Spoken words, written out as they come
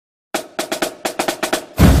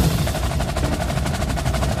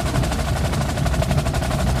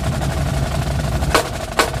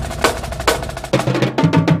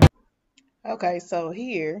Okay, so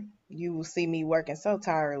here you will see me working so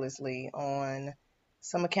tirelessly on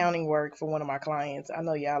some accounting work for one of my clients. I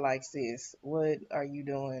know y'all like, sis, what are you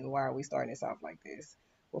doing? Why are we starting this off like this?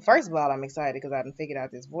 Well, first of all, I'm excited because I done figured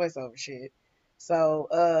out this voiceover shit.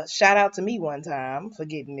 So, shout out to me one time for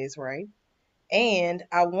getting this right. And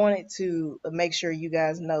I wanted to make sure you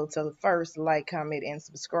guys know to first like, comment, and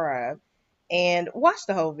subscribe, and watch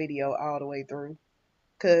the whole video all the way through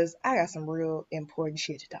because I got some real important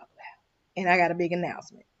shit to talk about. And I got a big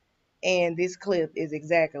announcement. And this clip is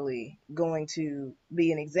exactly going to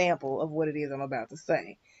be an example of what it is I'm about to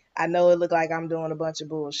say. I know it looked like I'm doing a bunch of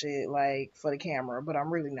bullshit like for the camera, but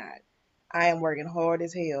I'm really not. I am working hard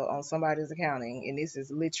as hell on somebody's accounting, and this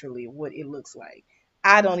is literally what it looks like.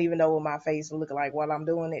 I don't even know what my face look like while I'm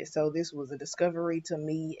doing it, so this was a discovery to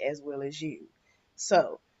me as well as you.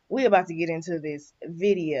 So we're about to get into this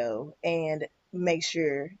video and make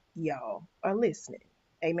sure y'all are listening.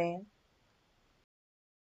 Amen.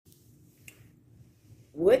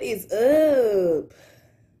 What is up?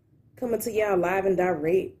 Coming to y'all live and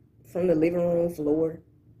direct from the living room floor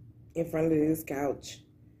in front of this couch.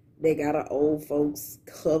 They got an old folks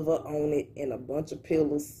cover on it and a bunch of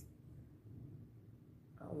pillows.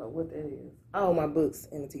 I don't know what that is. Oh, my books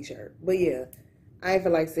and a t-shirt. But yeah, I ain't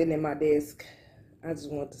feel like sitting at my desk. I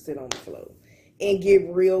just want to sit on the floor and get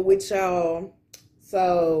real with y'all.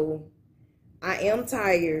 So I am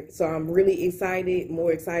tired, so I'm really excited,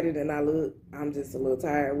 more excited than I look. I'm just a little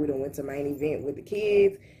tired. We done went to main event with the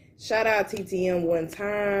kids. Shout out TTM one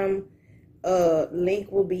time.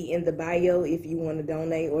 Link will be in the bio if you want to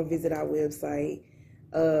donate or visit our website.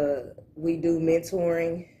 We do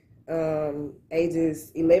mentoring,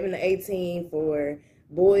 ages 11 to 18 for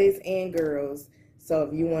boys and girls. So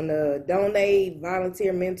if you want to donate,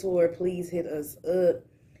 volunteer, mentor, please hit us up.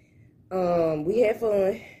 We had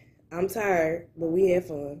fun. I'm tired, but we had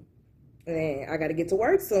fun. And I got to get to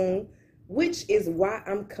work soon, which is why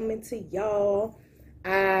I'm coming to y'all.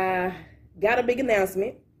 I got a big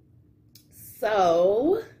announcement.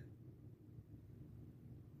 So,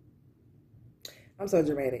 I'm so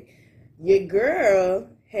dramatic. Your girl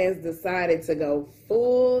has decided to go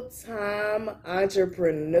full-time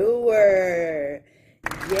entrepreneur.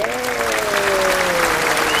 Yay!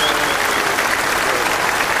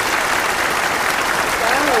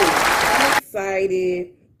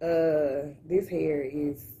 Excited. This hair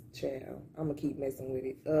is child. I'm gonna keep messing with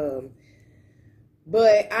it.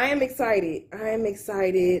 But I am excited.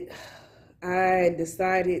 I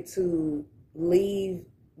decided to leave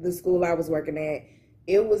the school I was working at.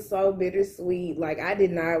 It was so bittersweet. Like, I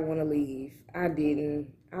did not want to leave. I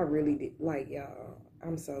didn't. I really did. Like, y'all,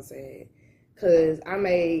 I'm so sad. Because I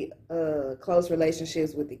made close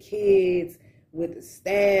relationships with the kids, with the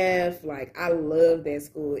staff. Like, I loved that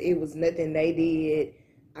school. It was nothing they did.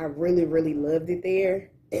 I really, really loved it there.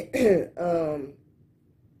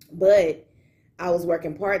 But I was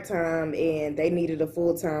working part-time and they needed a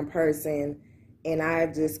full-time person, and I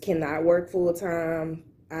just cannot work full-time.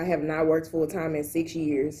 I have not worked full-time in 6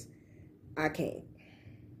 years. I can't.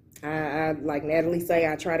 I like Natalie say,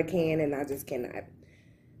 I try to can and I just cannot,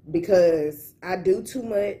 because I do too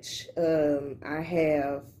much. I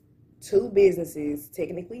have 2 businesses,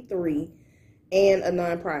 technically 3, and a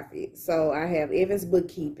nonprofit. So I have Evans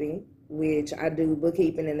Bookkeeping, which I do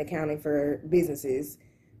bookkeeping and accounting for businesses,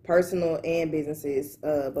 personal and businesses,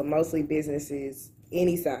 but mostly businesses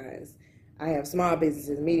any size. I have small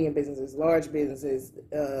businesses, medium businesses, large businesses,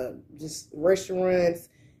 just restaurants,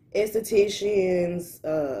 estheticians,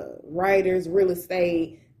 writers, real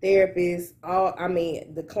estate, therapists.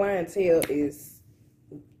 The clientele is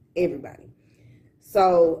everybody.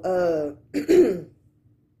 So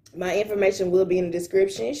my information will be in the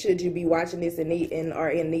description should you be watching this and are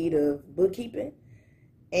in need of bookkeeping.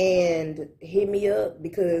 And hit me up,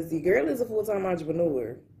 because the girl is a full-time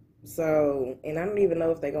entrepreneur. So, and I don't even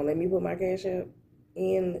know if they're going to let me put my cash app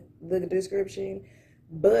in the description.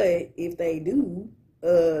 But if they do,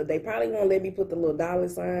 they probably won't let me put the little dollar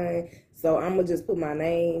sign. So I'm going to just put my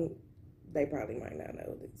name. They probably might not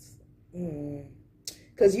know this.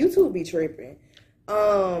 Because YouTube be tripping.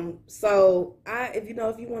 So if you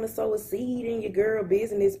want to sow a seed in your girl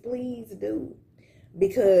business, please do.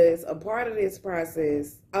 Because a part of this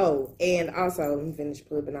process, and also, let me finish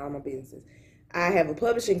plugging all my businesses. I have a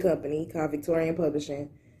publishing company called Victorian Publishing,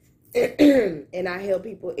 and I help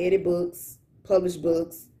people edit books, publish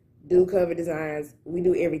books, do cover designs. We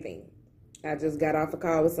do everything. I just got off a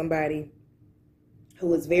call with somebody who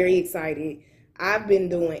was very excited. I've been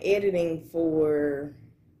doing editing for,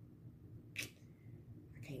 I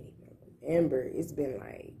can't even remember. It's been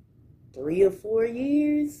like 3 or 4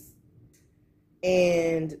 years.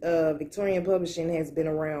 And Victorian Publishing has been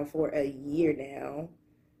around for a year now.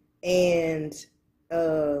 And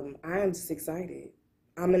I am just excited.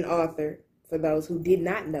 I'm an author, for those who did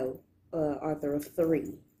not know, author of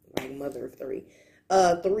 3, like mother of 3.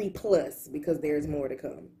 3 plus, because there's more to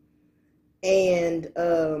come. And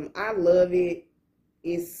I love it.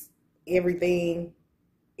 It's everything.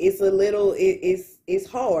 It's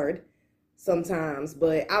hard sometimes,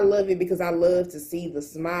 but I love it because I love to see the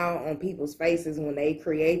smile on people's faces when they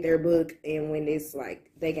create their book, and when it's like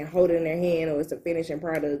they can hold it in their hand or it's a finishing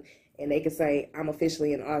product and they can say, I'm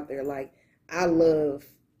officially an author. Like, I love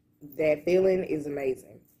that feeling. Is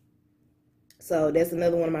amazing. So that's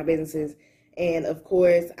another one of my businesses. And of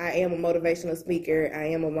course, I am a motivational speaker. I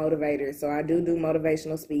am a motivator. So I do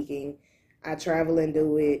motivational speaking. I travel and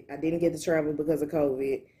do it. I didn't get to travel because of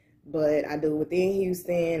COVID, but I do within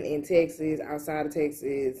Houston, in Texas, outside of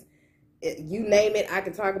Texas. You name it, I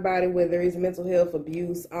can talk about it, whether it's mental health,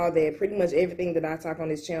 abuse, all that. Pretty much everything that I talk on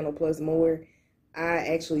this channel plus more, I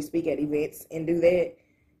actually speak at events and do that.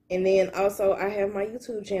 And then also I have my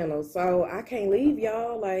YouTube channel, so I can't leave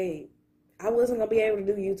y'all. Like, I wasn't going to be able to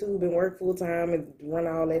do YouTube and work full time and run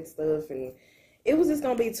all that stuff, and it was just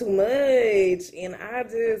going to be too much, and I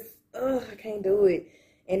just, I can't do it.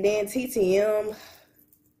 And then TTM,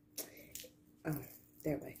 oh,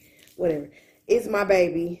 that way, whatever. It's my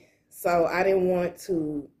baby, so I didn't want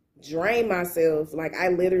to drain myself. Like, I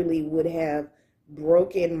literally would have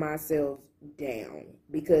broken myself down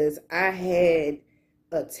because I had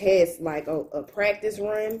a test, like a practice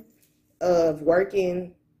run of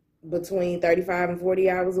working between 35 and 40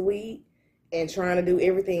 hours a week and trying to do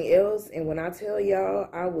everything else. And when I tell y'all,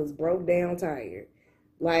 I was broke down tired.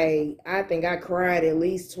 Like, I think I cried at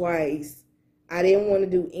least twice. I didn't want to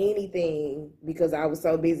do anything because I was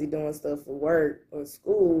so busy doing stuff for work or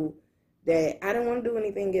school that I didn't want to do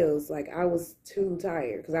anything else. Like, I was too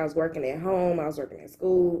tired because I was working at home. I was working at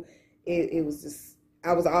school. It was just,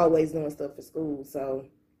 I was always doing stuff for school. So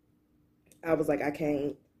I was like, I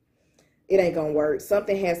can't. It ain't gonna work.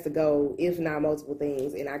 Something has to go, if not multiple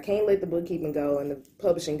things. And I can't let the bookkeeping go and the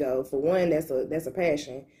publishing go. For one, that's a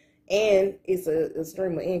passion. And it's a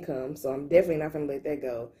stream of income. So I'm definitely not gonna let that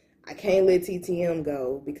go. I can't let TTM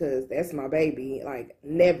go because that's my baby. Like,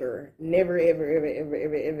 never, ever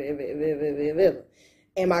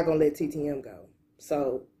am I gonna let TTM go.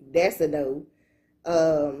 So that's a no.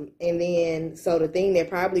 And then, so the thing that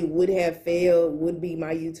probably would have failed would be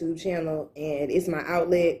my YouTube channel, and it's my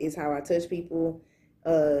outlet. It's how I touch people.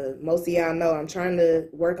 Most of y'all know I'm trying to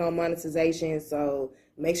work on monetization, so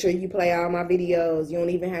make sure you play all my videos. You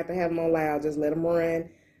don't even have to have them on loud, just let them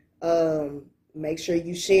run. Make sure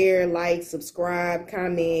you share, like, subscribe,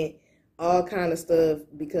 comment, all kind of stuff,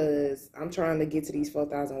 because I'm trying to get to these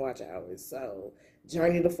 4,000 watch hours. So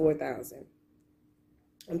journey to 4,000.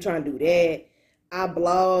 I'm trying to do that. I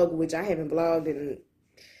blog, which I haven't blogged in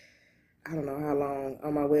I don't know how long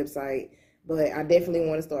on my website, but I definitely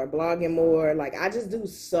want to start blogging more. Like, I just do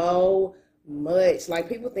so much. Like,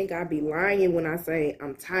 people think I be lying when I say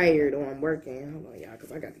I'm tired or I'm working. Hold on, y'all,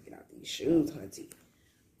 because I got to get out these shoes, hunty.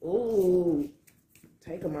 Ooh,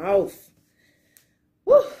 take them off.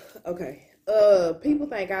 Woo, okay. People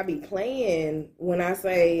think I be playing when I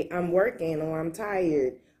say I'm working or I'm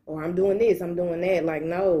tired or I'm doing this, I'm doing that. Like,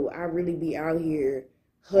 no, I really be out here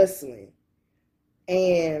hustling.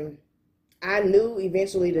 And I knew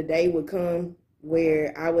eventually the day would come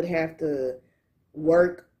where I would have to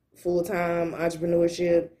work full-time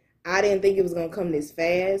entrepreneurship. I didn't think it was going to come this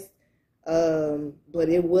fast, but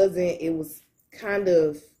it wasn't. It was kind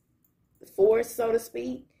of forced, so to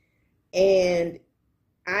speak. And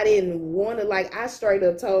I didn't want to, like, I straight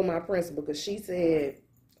up told my principal, because she said,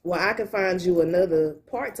 well, I can find you another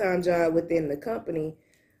part-time job within the company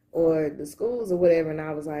or the schools or whatever. And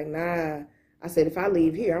I was like, nah. I said, if I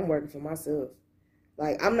leave here, I'm working for myself.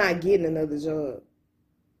 Like, I'm not getting another job.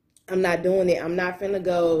 I'm not doing it. I'm not finna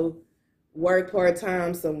go work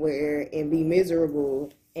part-time somewhere and be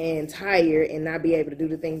miserable and tired and not be able to do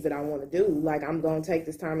the things that I want to do. Like, I'm going to take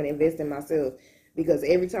this time and invest in myself, because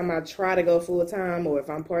every time I try to go full-time, or if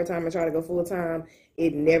I'm part-time and try to go full-time,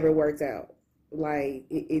 it never works out. Like,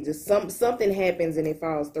 it just, something happens and it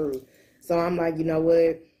falls through. So I'm like, you know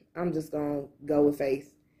what? I'm just going to go with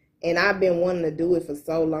faith. And I've been wanting to do it for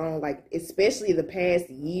so long, like, especially the past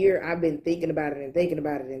year. I've been thinking about it and thinking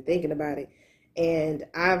about it and thinking about it. And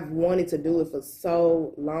I've wanted to do it for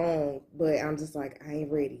so long, but I'm just like, I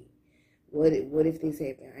ain't ready. What if this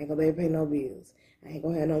happens? I ain't gonna be able to pay no bills. I ain't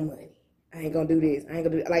gonna have no money. I ain't gonna do this. I ain't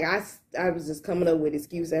gonna do, like, I was just coming up with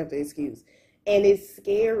excuse after excuse. And it's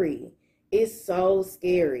scary. It's so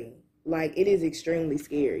scary. Like, it is extremely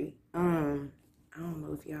scary. I don't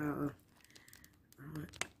know if y'all,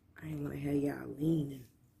 I ain't gonna have y'all leaning.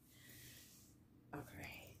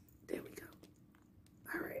 Okay, there we go.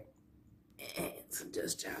 All right, and so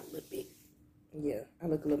just y'all a little bit. Yeah, I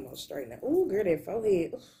look a little more straight now. Ooh, girl, that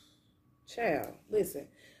forehead. Oof. Child, listen.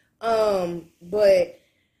 But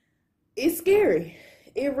it's scary.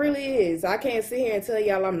 It really is. I can't sit here and tell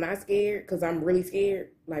y'all I'm not scared because I'm really scared.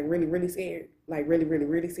 Like, really, really scared. Like, really, really,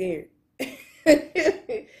 really scared.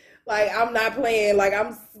 Like, I'm not playing. Like,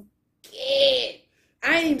 I'm scared.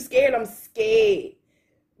 I ain't even scared. I'm scared.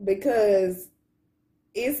 Because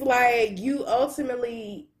it's like you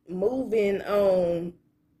ultimately moving on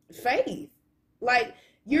faith. Like,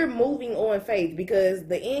 you're moving on faith because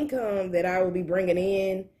the income that I will be bringing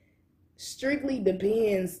in strictly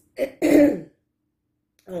depends on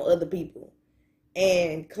other people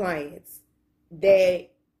and clients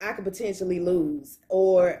that I could potentially lose,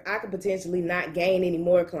 or I could potentially not gain any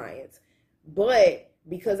more clients. But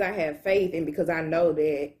because I have faith and because I know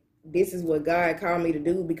that this is what God called me to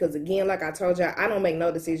do, because again, like I told y'all, I don't make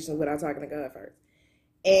no decisions without talking to God first.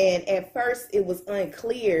 And at first it was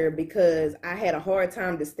unclear because I had a hard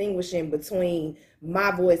time distinguishing between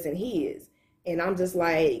my voice and his. And I'm just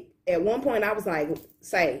like, at one point I was like,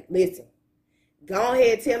 say, listen, go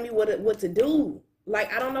ahead, tell me what to do.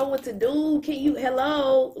 Like, I don't know what to do. Can you,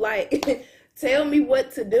 hello? Like, tell me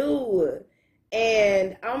what to do.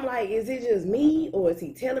 And I'm like, is it just me or is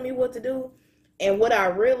he telling me what to do? And what I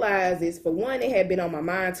realized is, for one, it had been on my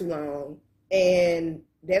mind too long. And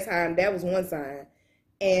that was one sign.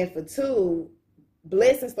 And for two,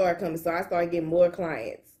 blessings started coming. So I started getting more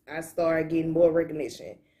clients. I started getting more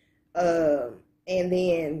recognition. And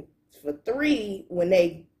then for three, when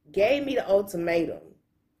they gave me the ultimatum,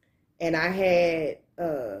 and I had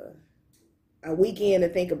a weekend to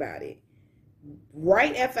think about it.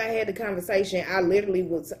 Right after I had the conversation, I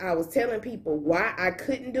was telling people why I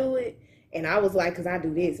couldn't do it. And I was like, because I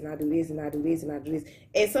do this, and I do this, and I do this, and I do this.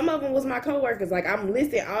 And some of them was my coworkers. Like, I'm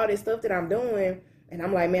listing all this stuff that I'm doing. And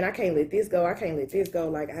I'm like, man, I can't let this go. I can't let this go.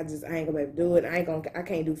 Like, I ain't going to be able to do it. I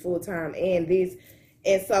can't do full time and this.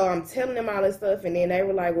 And so I'm telling them all this stuff. And then they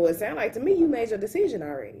were like, well, it sounds like to me you made your decision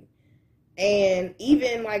already. And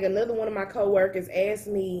even like another one of my coworkers asked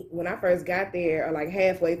me when I first got there, or like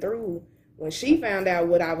halfway through, when she found out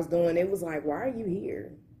what I was doing, it was like, why are you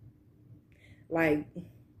here? Like,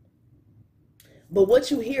 but what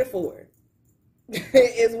you here for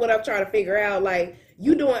is what I'm trying to figure out. Like,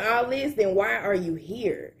 you doing all this, then why are you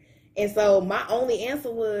here? And so my only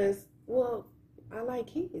answer was, well, I like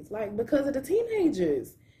kids, like, because of the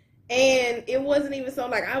teenagers. And it wasn't even so,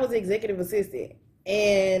 like, I was executive assistant.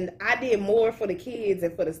 And I did more for the kids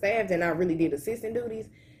and for the staff than I really did assistant duties.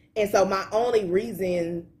 And so my only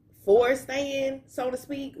reason for staying, so to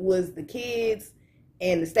speak, was the kids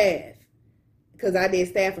and the staff. Because I did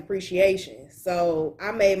staff appreciation. So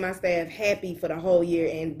I made my staff happy for the whole year.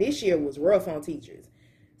 And this year was rough on teachers.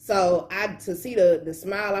 So to see the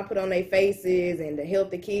smile I put on their faces and to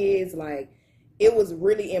help the kids, like, it was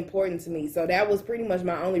really important to me. So that was pretty much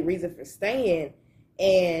my only reason for staying.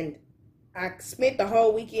 And I spent the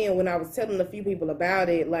whole weekend when I was telling a few people about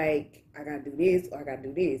it, like, I got to do this or I got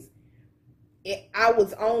to do this. I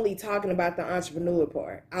was only talking about the entrepreneur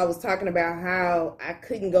part. I was talking about how I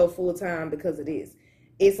couldn't go full time because of this.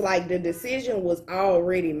 It's like the decision was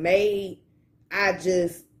already made. I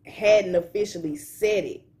just hadn't officially said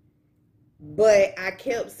it. But I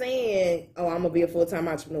kept saying, oh, I'm going to be a full-time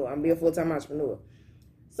entrepreneur. I'm going to be a full-time entrepreneur.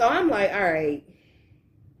 So I'm like, all right.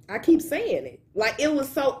 I keep saying it. Like, it was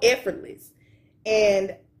so effortless.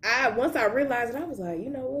 And once I realized it, I was like, you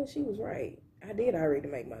know what? She was right. I did already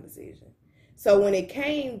make my decision. So when it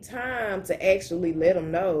came time to actually let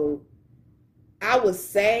them know, I was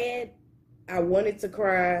sad. I wanted to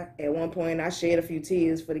cry. At one point, I shed a few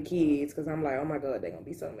tears for the kids because I'm like, oh my God, they're going to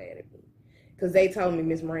be so mad at me. Because they told me,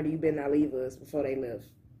 Miss Miranda, you better not leave us before they left.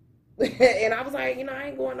 And I was like, I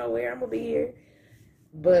ain't going nowhere. I'm going to be here.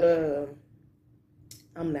 But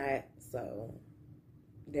I'm not. So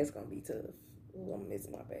that's going to be tough. Ooh, I'm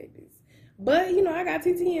missing my babies. But, I got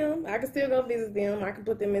TTM. I can still go visit them. I can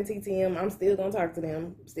put them in TTM. I'm still going to talk to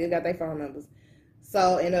them. Still got their phone numbers.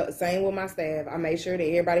 So, and same with my staff. I made sure that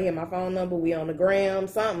everybody had my phone number. We on the gram.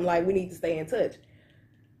 Something like we need to stay in touch.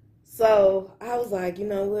 So I was like, you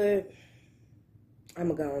know what? I'm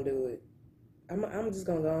going to go and do it. I'm just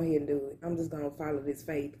going to go ahead and do it. I'm just going to follow this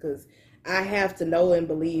faith because I have to know and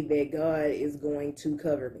believe that God is going to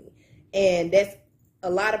cover me. And that's a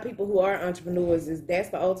lot of people who are entrepreneurs, that's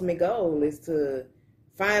the ultimate goal, is to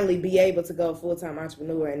finally be able to go full-time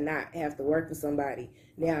entrepreneur and not have to work for somebody.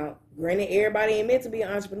 Now, granted, everybody ain't meant to be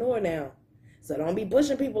an entrepreneur now. So don't be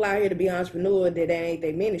pushing people out here to be entrepreneur that ain't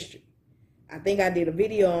their ministry. I think I did a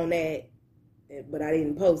video on that, but I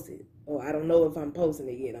didn't post it. Or I don't know if I'm posting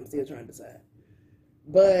it yet. I'm still trying to decide.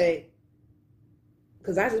 But,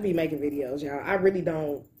 because I just be making videos, y'all. I really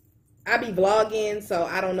don't. I be vlogging, so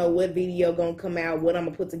I don't know what video gonna come out, what I'm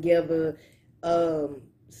gonna put together.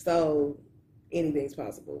 So anything's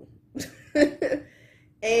possible.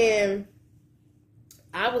 And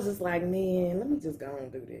I was just like, man, let me just go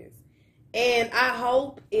and do this. And I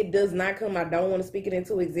hope it does not come. I don't want to speak it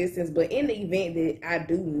into existence, but in the event that I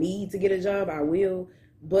do need to get a job, I will.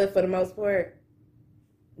 But for the most part,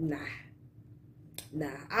 nah.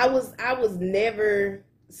 I was never,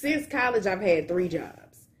 since college, I've had 3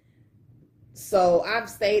 jobs. So I've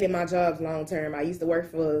stayed in my jobs long term. I used to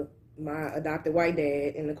work for my adopted white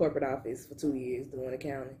dad in the corporate office for 2 years doing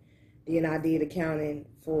accounting. Then I did accounting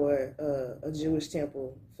for a Jewish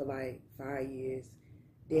temple for like 5 years.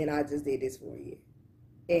 Then I just did this for a year.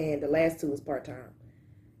 And the last 2 was part-time.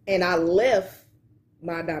 And I left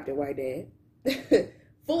my adopted white dad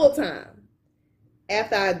full-time.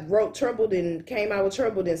 After I wrote Troubled and came out with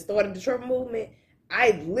Troubled and started the Trouble movement,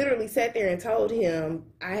 I literally sat there and told him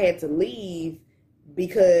I had to leave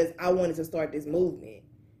because I wanted to start this movement.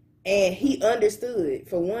 And he understood.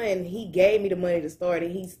 For one, he gave me the money to start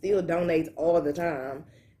it. He still donates all the time.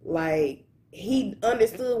 Like, he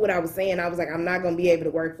understood what I was saying. I was like, I'm not going to be able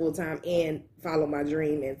to work full time and follow my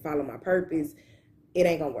dream and follow my purpose. It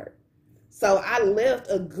ain't going to work. So I left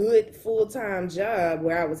a good full-time job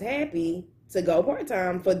where I was happy to go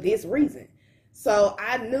part-time for this reason. So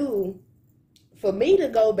I knew for me to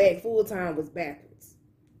go back full-time was backwards.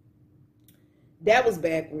 That was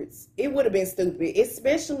backwards. It would have been stupid,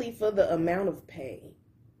 especially for the amount of pay.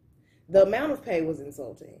 The amount of pay was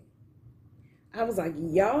insulting. I was like,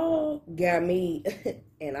 y'all got me,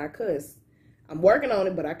 and I cuss. I'm working on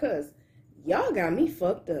it, but I cuss. Y'all got me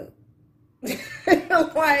fucked up.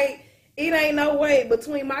 Like, it ain't no way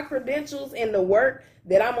between my credentials and the work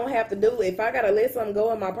that I'm going to have to do. If I got to let something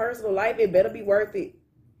go in my personal life, it better be worth it.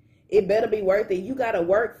 It better be worth it. You got to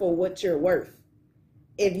work for what you're worth.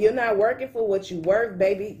 If you're not working for what you're worth,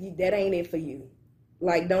 baby, that ain't it for you.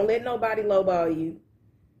 Like, don't let nobody lowball you.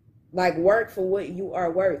 Like, work for what you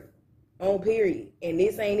are worth. On period. And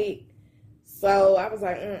this ain't it. So I was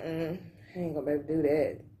like, I ain't gonna be able to do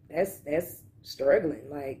that. That's struggling.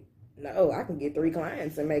 Like, no, I can get 3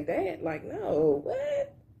 clients and make that. Like, no,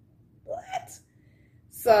 what?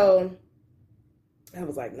 So I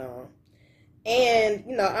was like, no. And,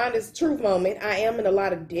 honest truth moment, I am in a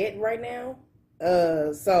lot of debt right now.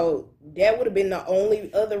 So that would have been the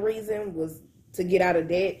only other reason was to get out of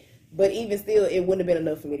debt. But even still, it wouldn't have been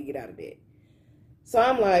enough for me to get out of debt. So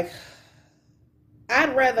I'm like,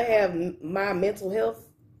 I'd rather have my mental health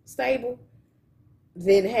stable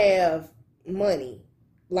than have money.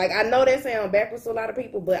 Like, I know that sounds backwards to a lot of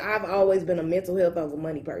people, but I've always been a mental health over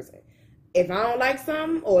money person. If I don't like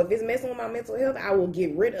something or if it's messing with my mental health, I will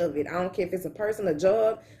get rid of it. I don't care if it's a person, a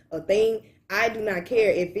job, a thing. I do not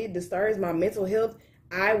care. If it disturbs my mental health,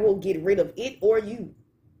 I will get rid of it or you.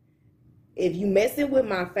 If you messing with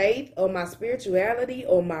my faith or my spirituality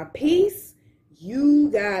or my peace, you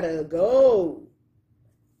gotta go.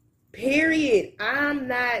 Period. I'm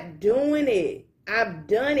not doing it. I've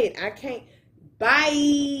done it. I can't.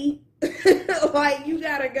 Bye. Like, you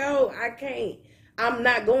gotta go. I can't. I'm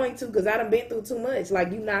not going to because I done been through too much.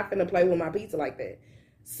 Like, you not finna play with my pizza like that.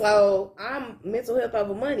 So, I'm mental health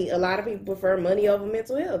over money. A lot of people prefer money over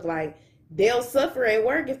mental health. Like, they'll suffer at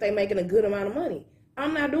work if they making a good amount of money.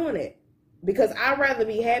 I'm not doing it. Because I'd rather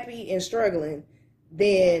be happy and struggling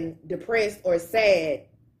than depressed or sad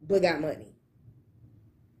but got money.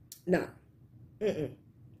 No. I ain't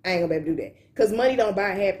gonna be able to do that. Because money don't buy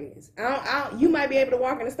happiness. You might be able to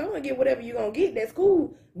walk in the store and get whatever you're gonna get. That's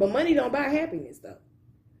cool. But money don't buy happiness, though.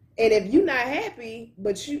 And if you're not happy,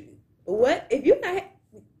 but you... What? If you're not...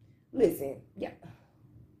 Listen. Yeah.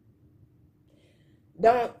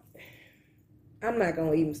 Don't... I'm not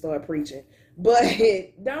gonna even start preaching. But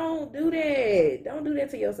don't do that. Don't do that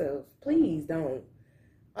to yourself. Please don't.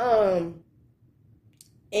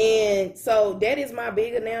 And so that is my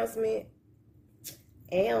big announcement.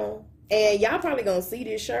 And y'all probably gonna see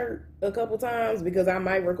this shirt a couple times because I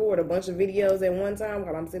might record a bunch of videos at one time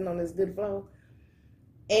while I'm sitting on this good flow.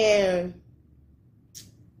 And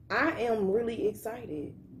I am really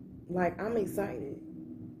excited. Like, I'm excited.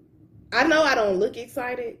 I know I don't look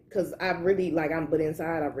excited because I really, like, but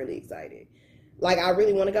inside I'm really excited. Like, I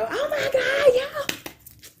really want to go, oh my God, y'all.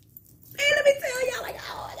 Man, let me tell y'all, like,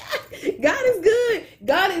 oh my God. God is good.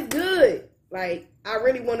 God is good. Like, I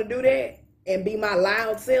really want to do that and be my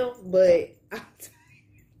loud self, but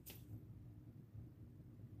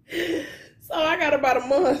So I got about a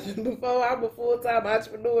month before I'm a full-time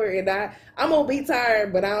entrepreneur, and I'm gonna be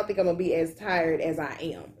tired, but I don't think I'm gonna be as tired as I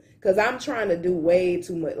am, because I'm trying to do way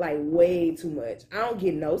too much, like way too much. I don't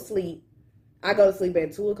get no sleep. I go to sleep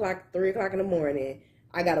at 2 o'clock, 3 o'clock in the morning.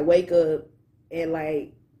 I gotta wake up at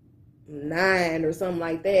like 9 or something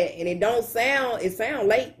like that, and it sound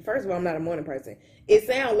late. First of all, I'm not a morning person. It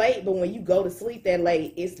sound late, but when you go to sleep that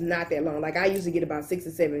late, it's not that long. Like, I usually get about 6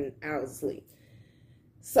 or 7 hours of sleep.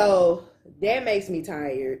 So that makes me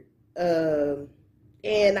tired.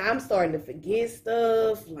 And I'm starting to forget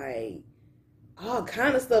stuff, like all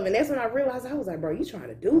kind of stuff. And that's when I realized, I was like, bro, you trying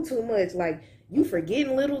to do too much. Like, you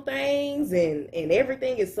forgetting little things, and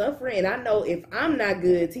everything is suffering. And I know if I'm not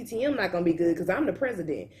good, TTM not going to be good, because I'm the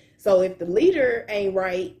president. So if the leader ain't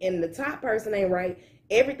right and the top person ain't right,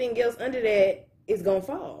 everything else under that is going to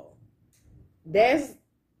fall. That's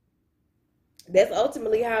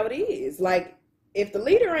ultimately how it is. Like, if the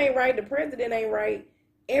leader ain't right, the president ain't right,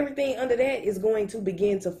 everything under that is going to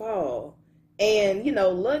begin to fall. And,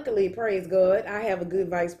 luckily, praise God, I have a good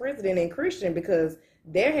vice president and Christian, because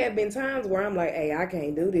there have been times where I'm like, hey, I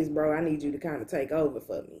can't do this, bro. I need you to kind of take over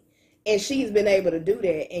for me. And she's been able to do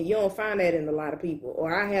that, and you don't find that in a lot of people.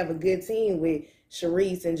 Or I have a good team with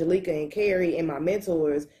Sharice and Jalika and Carrie and my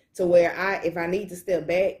mentors, to where if I need to step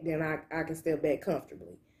back, then I can step back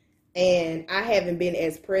comfortably. And I haven't been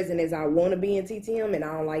as present as I want to be in TTM, and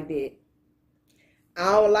I don't like that.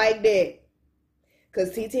 I don't like that.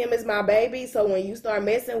 Because TTM is my baby, so when you start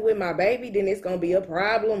messing with my baby, then it's going to be a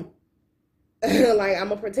problem. Like,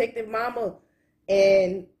 I'm a protective mama.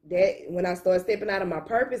 And that when I start stepping out of my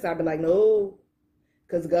purpose, I'll be like, no.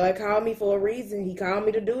 Because God called me for a reason. He called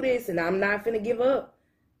me to do this, and I'm not finna give up.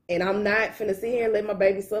 And I'm not finna sit here and let my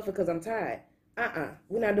baby suffer because I'm tired.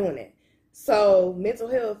 We're not doing that. So mental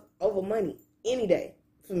health over money any day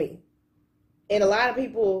for me. And a lot of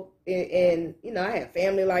people, and I have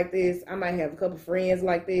family like this. I might have a couple friends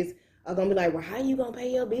like this, are going to be like, well, how you going to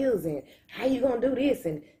pay your bills? And how you going to do this?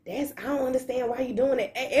 And I don't understand why you doing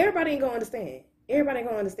it. Everybody ain't going to understand. Everybody ain't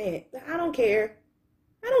going to understand. I don't care.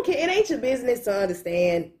 It ain't your business to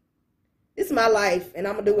understand. This is my life, and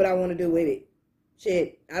I'm going to do what I want to do with it.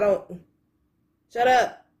 Shit, shut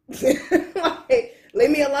up. Like, leave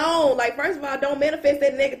me alone. Like, first of all, don't manifest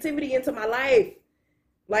that negativity into my life.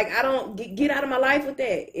 Like, I don't get out of my life with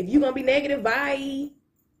that. If you're going to be negative, bye.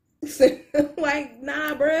 Like,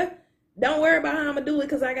 nah, bruh. Don't worry about how I'm going to do it,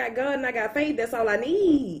 because I got God and I got faith. That's all I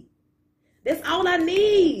need. That's all I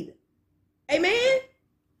need. Amen?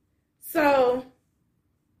 So,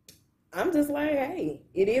 I'm just like, hey,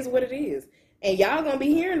 it is what it is. And y'all going to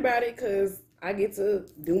be hearing about it, because I get to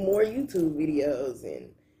do more YouTube videos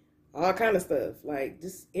and all kind of stuff. Like,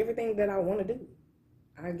 just everything that I want to do,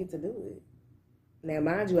 I get to do it. Now,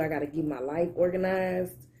 mind you, I got to get my life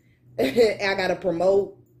organized. I got to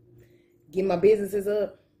promote, get my businesses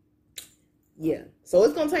up. Yeah. So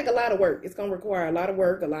it's going to take a lot of work. It's going to require a lot of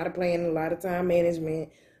work, a lot of planning, a lot of time management,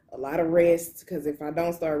 a lot of rest. Because if I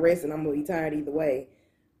don't start resting, I'm going to be tired either way.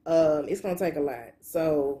 It's going to take a lot.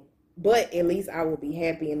 So, but at least I will be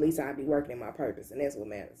happy. At least I'll be working in my purpose. And that's what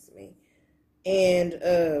matters to me.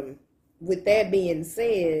 And with that being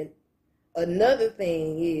said, another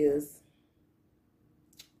thing is,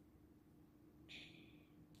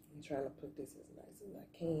 I'm trying to put this as nice as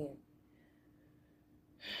I can.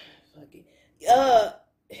 Fuck it.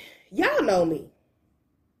 Y'all know me.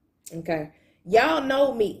 Okay. Y'all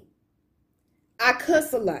know me. I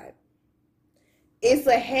cuss a lot. It's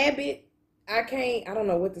a habit. I don't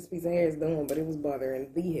know what this piece of hair is doing, but it was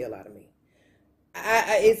bothering the hell out of me.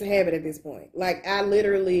 It's a habit at this point. Like, I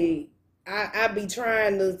be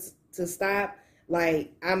trying to stop.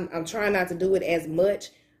 Like, I'm trying not to do it as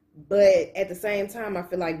much, but at the same time, I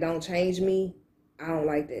feel like, don't change me. I don't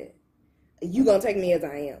like that. You gonna take me as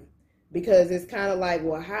I am, because it's kind of like,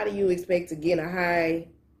 well, how do you expect to get a high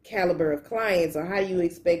caliber of clients, or how do you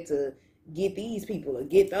expect to get these people or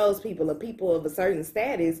get those people or people of a certain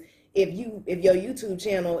status if your YouTube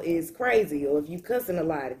channel is crazy, or if you cussing a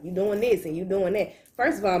lot, if you doing this and you doing that?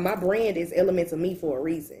 First of all, my brand is elements of me for a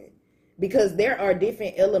reason, because there are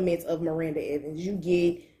different elements of Miranda Evans. You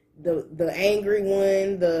get the angry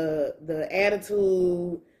one, the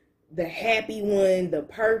attitude, the happy one, the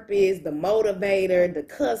purpose, the motivator, the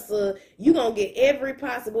cusser. You gonna get every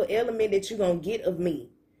possible element that you gonna get of me,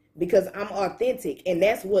 because I'm authentic, and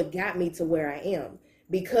that's what got me to where I am.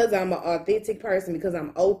 Because I'm an authentic person, because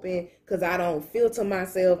I'm open, because I don't filter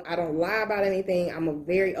myself, I don't lie about anything, I'm a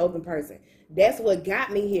very open person. That's what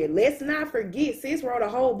got me here. Let's not forget, sis wrote a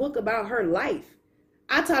whole book about her life.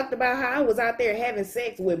 I talked about how I was out there having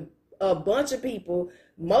sex with a bunch of people,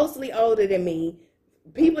 mostly older than me,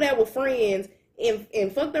 people that were friends in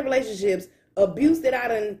fucked up relationships, abuse that I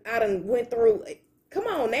done went through. Come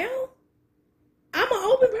on now. I'm an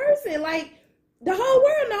open person. Like, the whole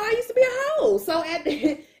world know I used to be a hoe. So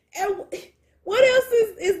what else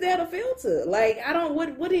is there to filter? Like, I don't,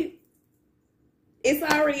 it's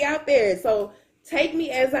already out there. So take me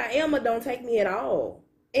as I am or don't take me at all.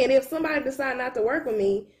 And if somebody decide not to work with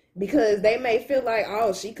me because they may feel like,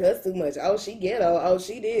 oh, she cuss too much, oh, she ghetto, oh,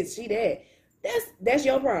 she this, she that, that's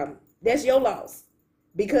your problem. That's your loss.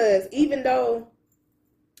 Because even though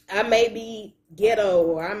I may be ghetto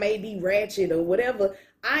or I may be ratchet or whatever,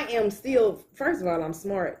 I am still, first of all, I'm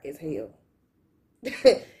smart as hell.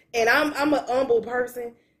 And I'm an humble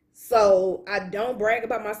person, so I don't brag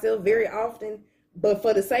about myself very often. But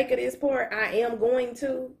for the sake of this part, I am going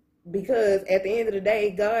to, because at the end of the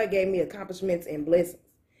day, God gave me accomplishments and blessings.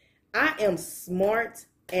 I am smart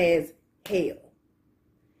as hell.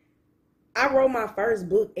 I wrote my first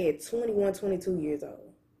book at 21, 22 years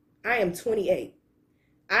old. I am 28.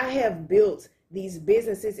 I have built these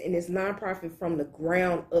businesses and this nonprofit from the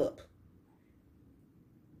ground up.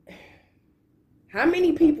 How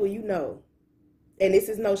many people you know, and this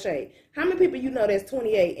is no shade, how many people you know that's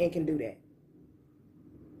 28 and can do that?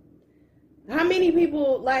 How many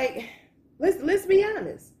people, like, let's be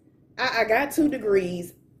honest. I got 2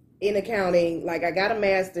 degrees in accounting. Like, I got a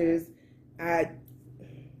master's.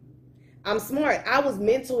 I'm smart. I was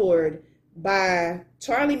mentored by,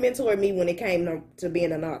 Charlie mentored me when it came to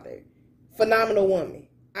being an author. Phenomenal woman.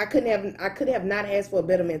 I could have not asked for a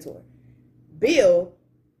better mentor. Bill,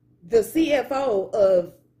 the CFO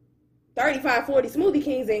of 3540 Smoothie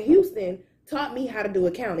Kings in Houston, taught me how to do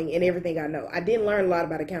accounting and everything I know. I didn't learn a lot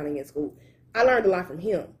about accounting in school. I learned a lot from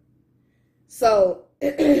him. So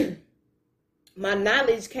my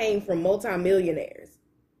knowledge came from multimillionaires.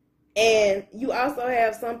 And you also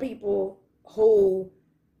have some people who,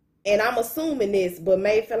 and I'm assuming this, but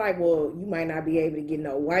may feel like, well, you might not be able to get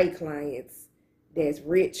no white clients that's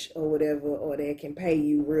rich or whatever, or that can pay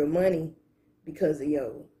you real money because of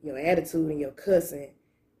your attitude and your cussing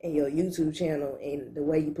and your YouTube channel and the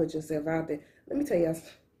way you put yourself out there. Let me tell y'all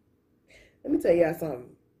something.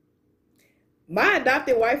 My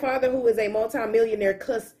adopted white father, who is a multimillionaire,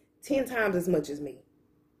 cussed 10 times as much as me.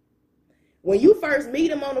 When you first meet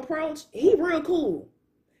him on approach, he real cool.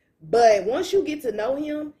 But once you get to know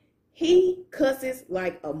him, he cusses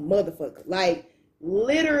like a motherfucker. Like,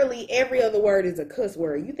 literally every other word is a cuss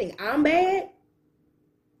word. You think I'm bad?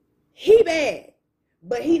 He bad.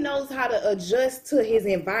 But he knows how to adjust to his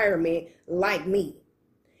environment like me.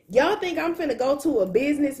 Y'all think I'm finna go to a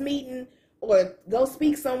business meeting or go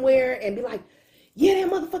speak somewhere and be like, yeah,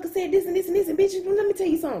 that motherfucker said this and this and this, and bitch, let me tell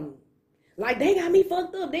you something. Like, they got me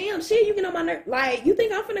fucked up. Damn, shit, you get on my nerve. Like, you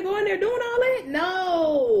think I'm finna go in there doing all that?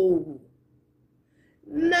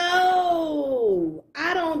 No,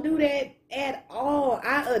 I don't do that at all.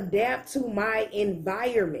 I adapt to my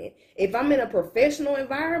environment. If I'm in a professional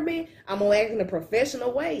environment, I'm gonna act in a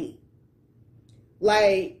professional way.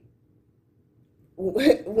 Like,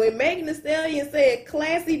 when Megan Thee Stallion said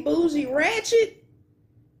classy, bougie, ratchet,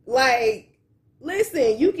 like,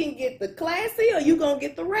 listen, you can get the classy or you gonna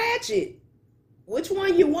get the ratchet. Which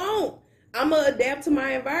one you want? I'm going to adapt to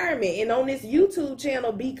my environment. And on this YouTube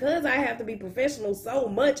channel, because I have to be professional so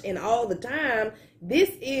much and all the time, this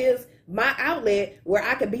is my outlet where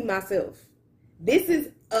I can be myself. This is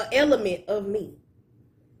an element of me.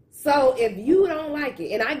 So if you don't like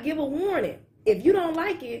it, and I give a warning, if you don't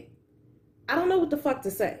like it, I don't know what the fuck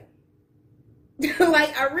to say.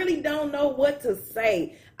 Like, I really don't know what to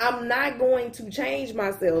say. I'm not going to change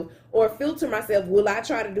myself or filter myself. Will I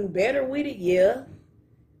try to do better with it? Yeah.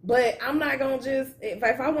 But I'm not going to just, if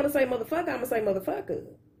I want to say motherfucker, I'm going to say motherfucker.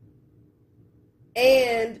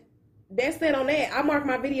 And that's that on that. I mark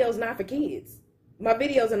my videos not for kids. My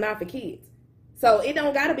videos are not for kids. So it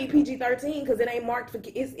don't got to be PG-13 because it ain't marked for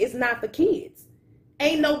kids. It's not for kids.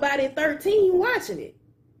 Ain't nobody 13 watching it.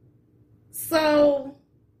 So,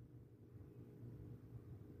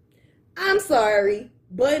 I'm sorry,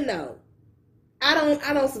 but no. I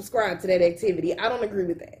don't subscribe to that activity. I don't agree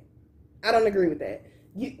with that.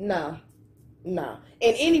 No. And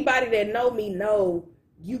anybody that know me know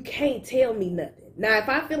you can't tell me nothing. Now, if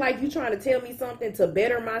I feel like you trying to tell me something to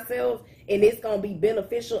better myself and it's going to be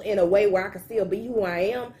beneficial in a way where I can still be who I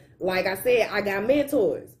am, like I said, I got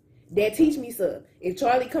mentors that teach me stuff. If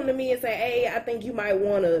Charlie come to me and say, hey, I think you might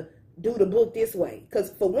want to do the book this way.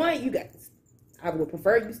 Because for one, I would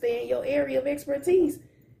prefer you stay in your area of expertise.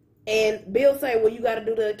 And Bill say, well, you got to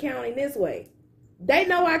do the accounting this way. They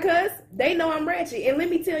know I cuss. They know I'm ratchet. And let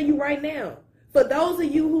me tell you right now, for those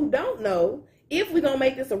of you who don't know, If we're going to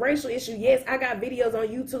make this a racial issue, yes, I got videos on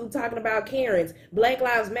YouTube talking about Karens, Black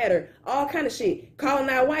Lives Matter, all kind of shit, calling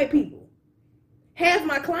out white people. Half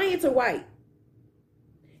my clients are white.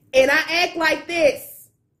 And I act like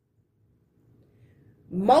this.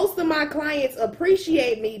 Most of my clients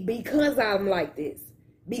appreciate me because I'm like this.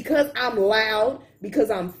 Because I'm loud, because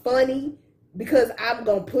I'm funny, because I'm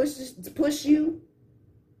going to push you.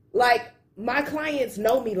 Like, my clients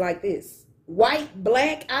know me like this. White,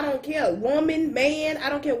 black, I don't care. Woman, man, I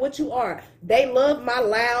don't care what you are. They love my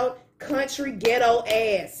loud, country, ghetto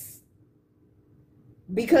ass.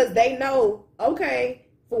 Because they know, okay,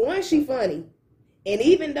 for one, she funny. And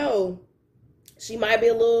even though she might be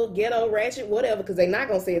a little ghetto, ratchet, whatever, because they're not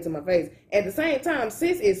going to say it to my face, at the same time,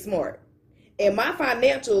 sis is smart. And my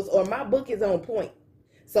financials or my book is on point.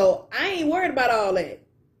 So I ain't worried about all that.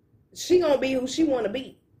 She going to be who she want to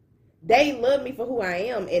be. They love me for who I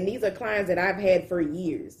am, and these are clients that I've had for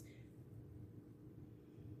years.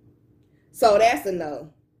 So that's a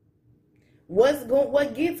no.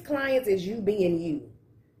 What gets clients is you being you.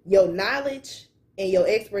 Your knowledge and your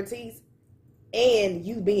expertise, and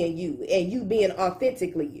you being you, and you being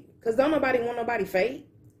authentically you. Because don't nobody want nobody fake.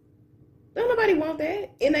 Don't nobody want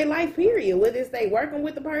that in their life, period. Whether it's they working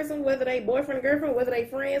with the person, whether they boyfriend, girlfriend, whether they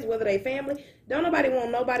friends, whether they family. Don't nobody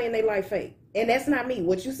want nobody in their life fake. And that's not me.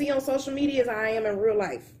 What you see on social media is how I am in real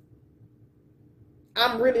life.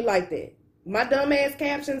 I'm really like that. My dumb ass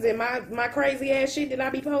captions and my crazy ass shit that I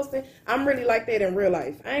be posting, I'm really like that in real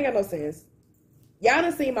life. I ain't got no sense. Y'all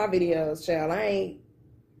done seen my videos, child.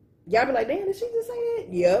 Y'all be like, damn, did she just say that?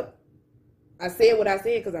 Yep. I said what I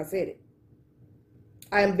said because I said it.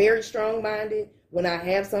 I am very strong-minded. When I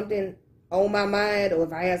have something on my mind or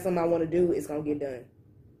if I have something I want to do, it's going to get done.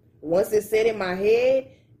 Once it's set in my head,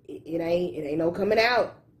 it ain't no coming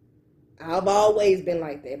out. I've always been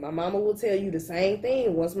like that. My mama will tell you the same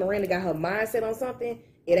thing. Once Miranda got her mindset on something,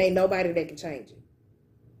 it ain't nobody that can change it.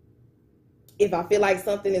 If I feel like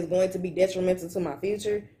something is going to be detrimental to my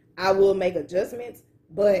future, I will make adjustments.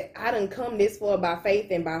 But I done come this far by faith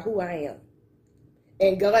and by who I am.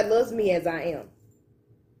 And God loves me as I am.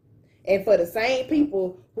 And for the same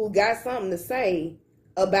people who got something to say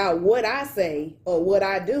about what I say or what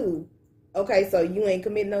I do, okay, so you ain't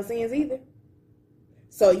committing no sins either.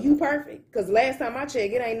 So you perfect. Because last time I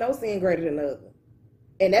checked, it ain't no sin greater than the other.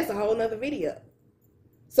 And that's a whole nother video.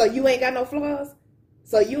 So you ain't got no flaws?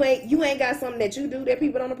 So you ain't got something that you do that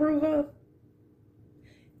people don't approve of?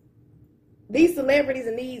 These celebrities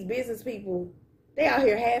and these business people, they out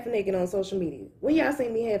here half naked on social media. When y'all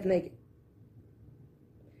seen me half naked?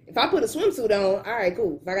 If I put a swimsuit on, all right,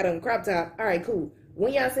 cool. If I got on a crop top, all right, cool.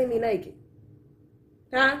 When y'all see me naked?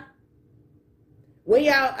 Huh? When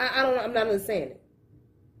y'all, I don't know, I'm not understanding.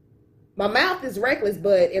 My mouth is reckless,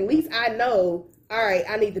 but at least I know, all right,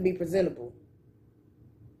 I need to be presentable.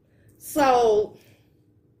 So,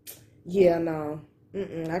 yeah, no.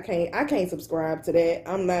 I can't subscribe to that.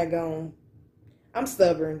 I'm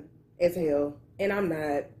stubborn as hell. And I'm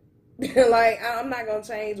not. Like, I'm not going to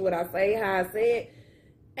change what I say, how I say it.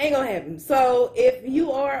 Ain't gonna happen. So if you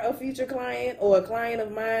are a future client or a client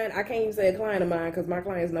of mine, I can't even say a client of mine because my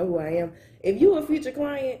clients know who I am. If you a future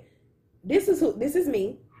client, this is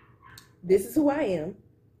me. This is who I am.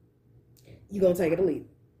 You gonna take it or leave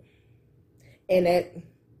it. And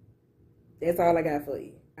that's all I got for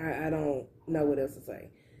you. I don't know what else to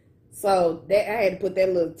say. So that I had to put that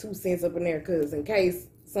little 2 cents up in there because in case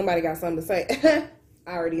somebody got something to say,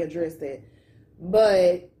 I already addressed that.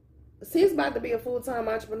 But since about to be a full-time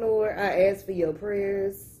entrepreneur, I ask for your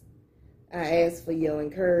prayers. I ask for your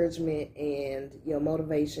encouragement and your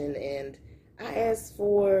motivation. And I ask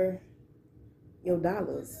for your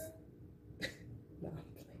dollars. No,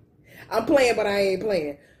 I'm playing, but I ain't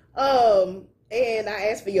playing. And I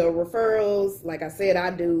ask for your referrals. Like I said, I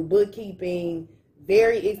do bookkeeping.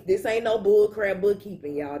 This ain't no bullcrap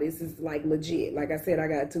bookkeeping, y'all. This is like legit. Like I said, I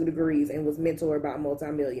got 2 degrees and was mentored by a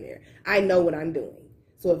multimillionaire. I know what I'm doing.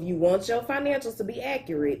 So if you want your financials to be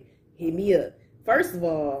accurate, hit me up. First of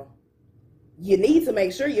all, you need to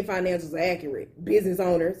make sure your financials are accurate. Business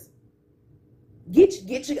owners,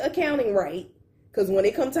 get your accounting right. Because when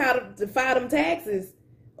it comes time to file them taxes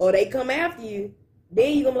or they come after you,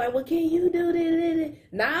 then you're going to be like, well, can you do this?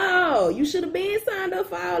 No, you should have been signed up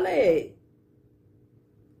for all that.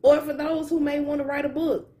 Or for those who may want to write a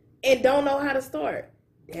book and don't know how to start.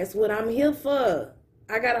 That's what I'm here for.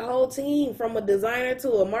 I got a whole team from a designer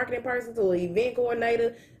to a marketing person to an event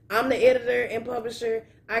coordinator. I'm the editor and publisher.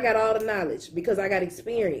 I got all the knowledge because I got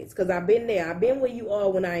experience because I've been there. I've been where you are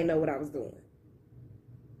when I didn't know what I was doing.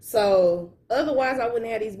 So otherwise, I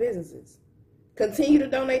wouldn't have these businesses. Continue to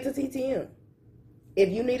donate to TTM. If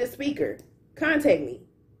you need a speaker, contact me.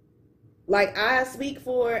 Like, I speak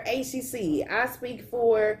for HCC. I speak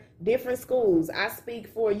for different schools. I speak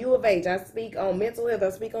for U of H. I speak on mental health.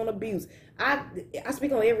 I speak on abuse. I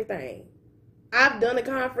speak on everything. I've done a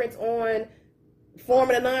conference on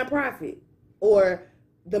forming a nonprofit or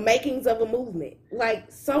the makings of a movement. Like,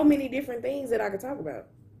 so many different things that I could talk about.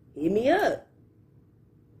 Hit me up.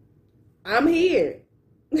 I'm here.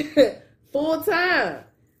 Full time.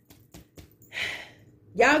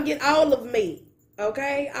 Y'all get all of me.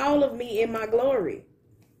 Okay? All of me in my glory.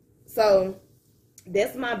 So,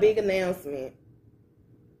 that's my big announcement.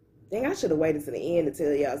 Dang, I should have waited to the end to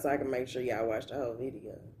tell y'all so I can make sure y'all watch the whole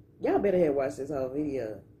video. Y'all better have watched this whole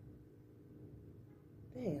video.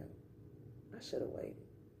 Damn. I should have waited.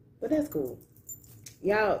 But that's cool.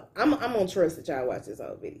 Y'all, I'm gonna trust that y'all watch this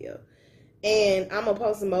whole video. And I'm gonna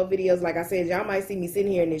post some more videos. Like I said, y'all might see me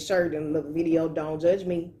sitting here in this shirt in the video. Don't judge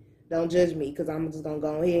me. Don't judge me, because I'm just going to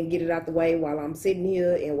go ahead and get it out the way while I'm sitting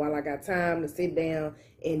here and while I got time to sit down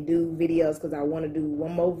and do videos, because I want to do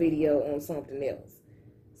one more video on something else.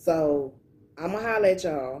 So, I'm going to holler at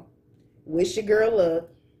y'all. Wish your girl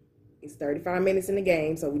luck. It's 35 minutes in the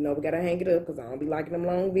game, so we know we got to hang it up, because I don't be liking them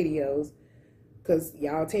long videos, because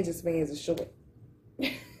y'all attention spans are short.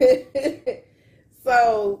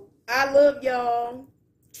 So, I love y'all.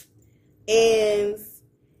 And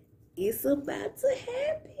it's about to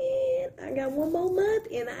happen. I got one more month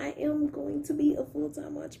and I am going to be a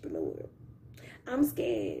full-time entrepreneur. I'm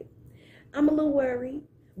scared. I'm a little worried.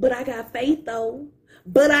 But I got faith though.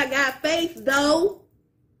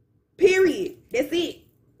 Period. That's it.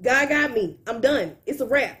 God got me. I'm done. It's a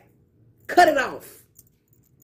wrap. Cut it off.